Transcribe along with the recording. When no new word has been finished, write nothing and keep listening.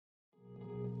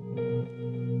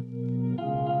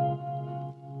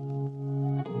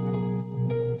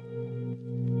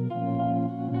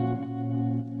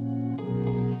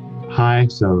Hi,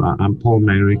 I'm Paul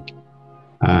Marik,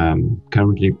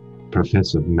 currently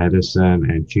Professor of Medicine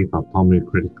and Chief of Pulmonary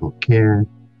Critical Care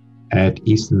at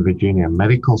Eastern Virginia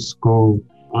Medical School.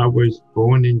 I was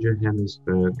born in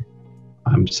Johannesburg.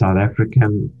 I'm South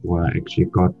African, where I actually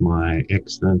got my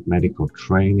excellent medical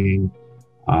training.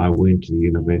 I went to the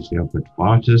University of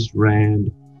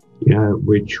Witwatersrand,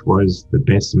 which was the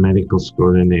best medical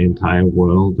school in the entire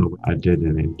world. I did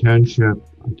an internship,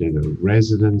 I did a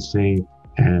residency,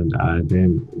 and I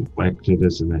then acted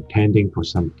as an attending for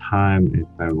some time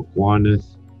at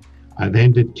Baragwanath. I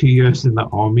then did 2 years in the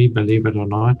army, believe it or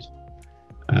not.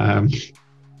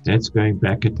 That's going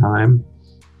back a time.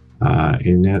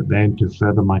 Then to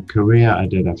further my career, I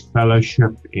did a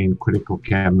fellowship in critical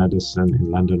care medicine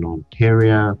in London,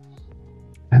 Ontario.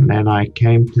 And then I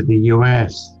came to the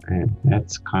US, and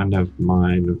that's kind of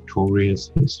my notorious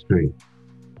history.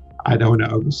 I don't want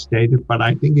to overstate it, but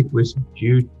I think it was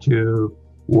due to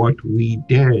what we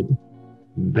did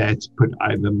that's put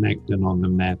ivermectin on the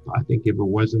map. I think if it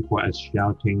wasn't for us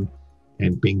shouting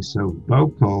and being so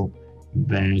vocal,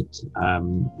 that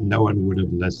no one would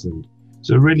have listened.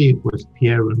 So really it was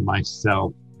Pierre and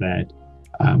myself that,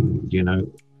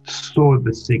 saw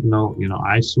the signal.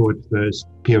 I saw it first.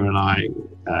 Pierre and I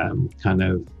kind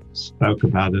of spoke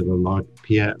about it a lot.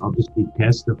 Pierre obviously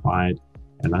testified,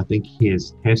 and I think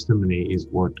his testimony is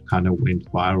what kind of went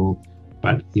viral.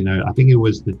 But, I think it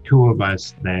was the two of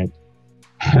us that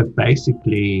have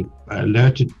basically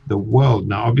alerted the world.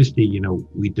 Now, obviously,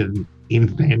 we didn't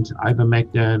invent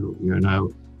ivermectin,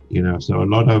 so a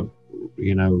lot of,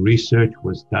 research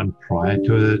was done prior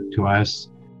to us.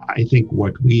 I think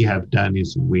what we have done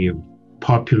is we have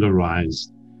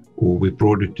popularized, or we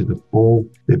brought it to the fore.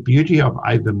 The beauty of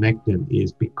ivermectin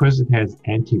is because it has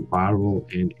antiviral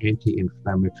and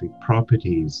anti-inflammatory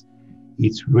properties,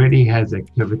 it really has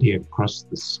activity across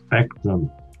the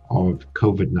spectrum of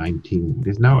COVID-19.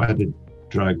 There's no other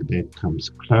drug that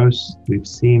comes close. We've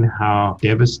seen how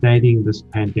devastating this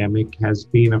pandemic has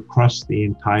been across the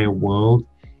entire world.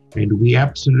 And we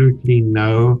absolutely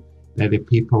know that if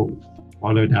people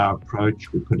followed our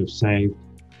approach, we could have saved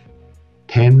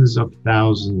tens of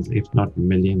thousands, if not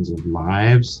millions of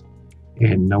lives,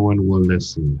 and no one will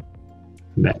listen.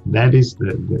 That is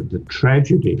the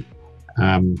tragedy.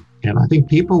 And I think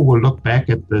people will look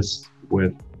back at this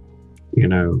with,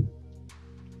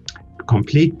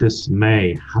 complete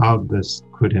dismay how this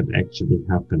could have actually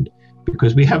happened,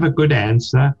 because we have a good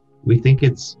answer. We think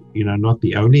it's, not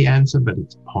the only answer, but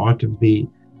it's part of the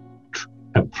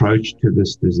approach to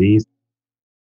this disease.